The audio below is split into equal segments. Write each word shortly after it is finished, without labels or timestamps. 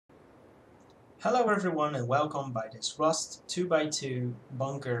Hello everyone and welcome by this Rust 2x2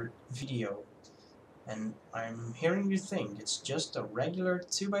 bunker video. And I'm hearing you think it's just a regular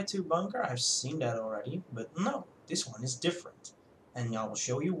 2x2 bunker. I've seen that already, but no, this one is different. And I will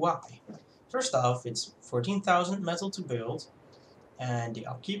show you why. First off, it's 14,000 metal to build and the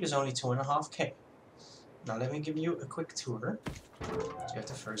upkeep is only 2.5k. Now let me give you a quick tour. So you have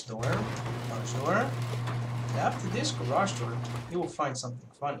the first door, garage door. After this garage door, you will find something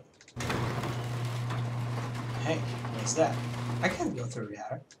funny. Hey, what's that? I can't go through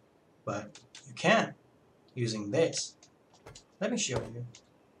there, but you can, using this. Let me show you.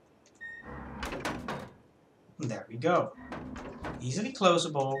 There we go. Easily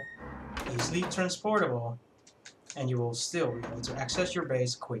closable, easily transportable, and you will still be able to access your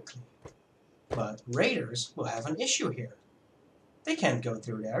base quickly. But raiders will have an issue here. They can't go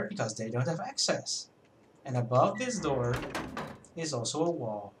through there because they don't have access. And above this door is also a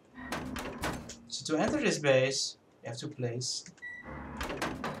wall. So to enter this base, you have to place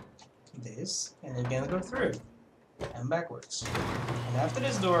this, and you're gonna go through and backwards. And after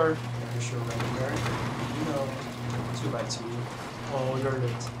this door, there's your regular, 2x2, all your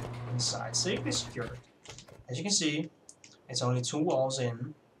lit inside, safely secured. As you can see, it's only 2 walls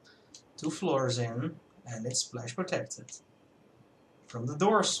in, 2 floors in, and it's splash protected. From the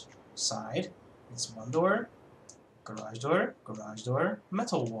doors side, it's 1 door, garage door,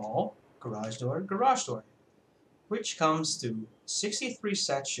 metal wall, garage door, which comes to 63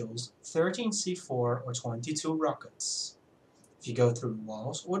 satchels, 13 C4 or 22 rockets. If you go through the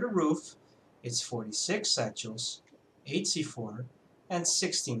walls or the roof, it's 46 satchels, 8 C4 and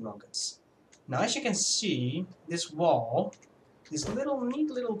 16 rockets. Now as you can see, this wall, this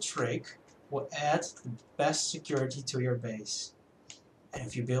neat little trick will add the best security to your base. And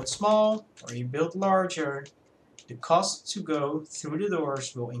if you build small or you build larger, the cost to go through the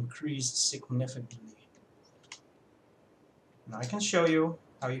doors will increase significantly. Now I can show you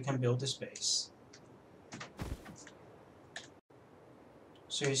how you can build this base.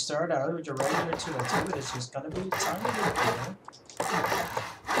 So you start out with your regular 2x2, but it's just gonna be a tiny bit bigger.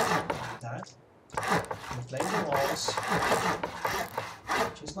 Like that. You place the walls,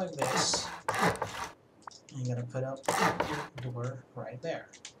 just like this. And you're gonna put up your door right there.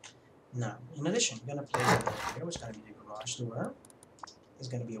 Now, in addition, you're gonna place a door here, which is gonna be the garage door. There's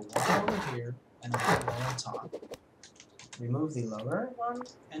gonna be a wall over here, and a wall on top. Remove the lower one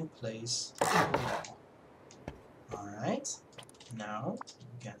and place the wall. Alright, now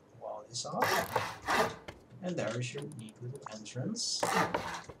you can wall this off. And there is your neat little entrance.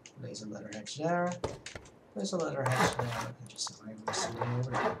 Place a Ladderhatch there. Place a Ladderhatch there, and just a regular ceiling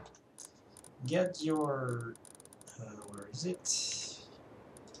over there. Get your... where is it?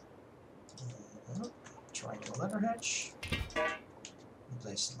 Triangle Ladderhatch. And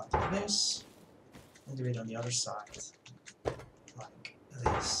place it like this. And do it on the other side. Like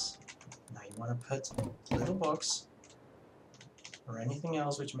this. Now you want to put a little box or anything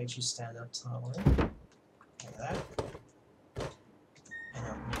else which makes you stand up taller, like that, and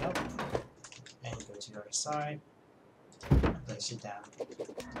open it up, and go to the other side, and place it down.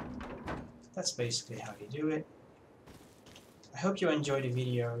 That's basically how you do it. I hope you enjoyed the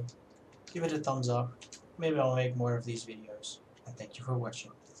video. Give it a thumbs up. Maybe I'll make more of these videos, and thank you for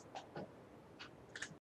watching.